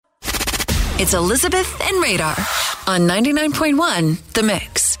It's Elizabeth and Radar on 99.1 The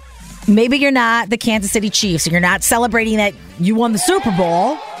Mix. Maybe you're not the Kansas City Chiefs and you're not celebrating that you won the Super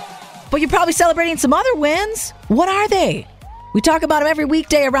Bowl, but you're probably celebrating some other wins. What are they? We talk about them every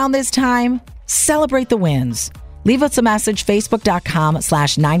weekday around this time. Celebrate the wins. Leave us a message,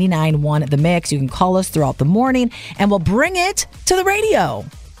 facebook.com/991 The Mix. You can call us throughout the morning and we'll bring it to the radio.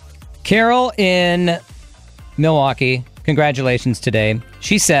 Carol in Milwaukee, congratulations today.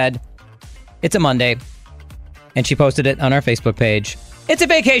 She said, it's a Monday, and she posted it on our Facebook page. It's a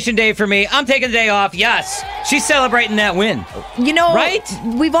vacation day for me. I'm taking the day off. Yes. She's celebrating that win. You know, right?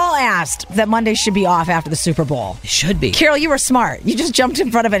 We've all asked that Monday should be off after the Super Bowl. It should be. Carol, you were smart. You just jumped in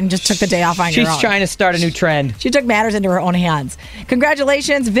front of it and just took the day off on your own. She's trying to start a new trend. She took matters into her own hands.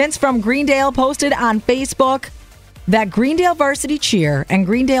 Congratulations. Vince from Greendale posted on Facebook that Greendale Varsity Cheer and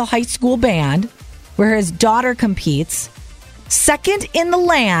Greendale High School Band, where his daughter competes, second in the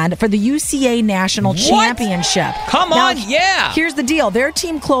land for the UCA National Championship. Come on, yeah. Here's the deal. Their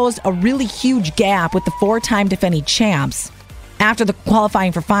team closed a really huge gap with the four-time defending champs after the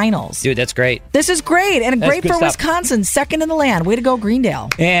qualifying for finals. Dude, that's great. This is great, and great for stuff. Wisconsin. Second in the land. Way to go, Greendale.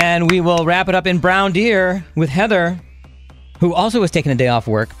 And we will wrap it up in Brown Deer with Heather, who also was taking a day off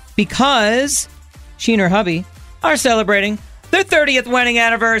work because she and her hubby are celebrating their 30th wedding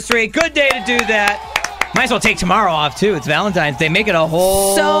anniversary. Good day to do that. Might as well take tomorrow off, too. It's Valentine's Day. Make it a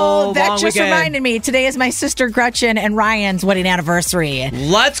whole So that long just weekend. reminded me, today is my sister Gretchen and Ryan's wedding anniversary.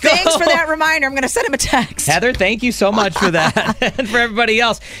 Let's go. Thanks for that reminder. I'm going to send him a text. Heather, thank you so much for that. And for everybody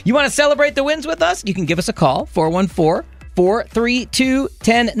else, you want to celebrate the wins with us? You can give us a call,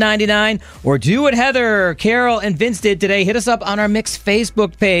 414-432-1099, or do what Heather, Carol, and Vince did today. Hit us up on our Mix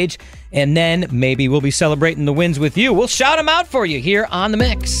Facebook page, and then maybe we'll be celebrating the wins with you. We'll shout them out for you here on The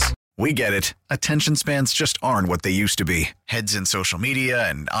Mix. We get it. Attention spans just aren't what they used to be. Heads in social media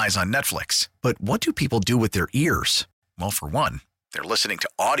and eyes on Netflix. But what do people do with their ears? Well, for one, they're listening to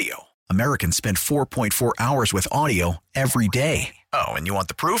audio. Americans spend 4.4 hours with audio every day. Oh, and you want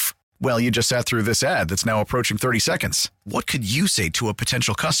the proof? Well, you just sat through this ad that's now approaching 30 seconds. What could you say to a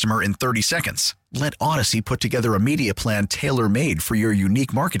potential customer in 30 seconds? Let Odyssey put together a media plan tailor-made for your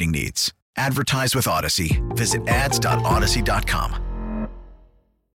unique marketing needs. Advertise with Odyssey. Visit ads.odyssey.com.